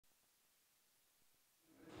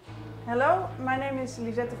Hello, my name is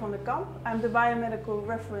Lizette from the Kamp. I'm the biomedical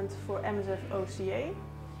referent for MSF OCA.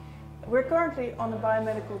 We're currently on a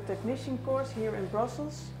biomedical technician course here in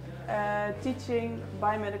Brussels, teaching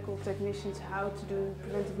biomedical technicians how to do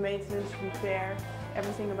preventive maintenance, repair,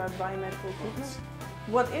 everything about biomedical equipment.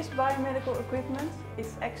 What is biomedical equipment?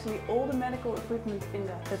 It's actually all the medical equipment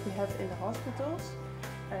that we have in the hospitals,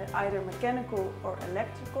 either mechanical or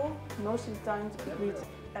electrical. Most of the time it needs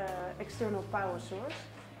external power source.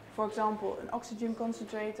 For example, an oxygen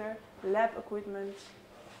concentrator, lab equipment,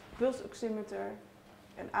 pulse oximeter,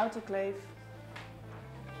 an autoclave.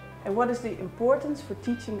 And what is the importance for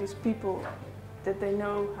teaching these people that they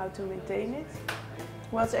know how to maintain it?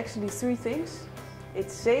 Well, it's actually three things.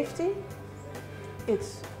 It's safety,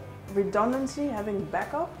 it's redundancy, having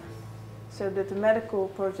backup, so that the medical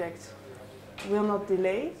project will not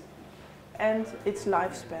delay, and it's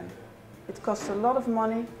lifespan. It costs a lot of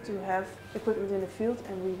money to have equipment in the field,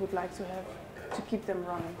 and we would like to keep them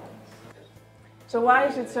running. So why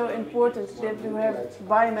is it so important that we have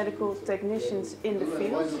biomedical technicians in the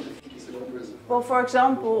field? Well, for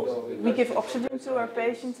example, we give oxygen to our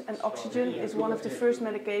patients, and oxygen is one of the first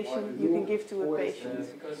medications you can give to a patient.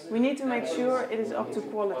 We need to make sure it is up to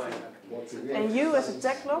quality. And you as a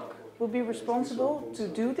tech log will be responsible to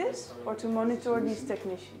do this or to monitor these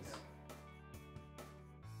technicians.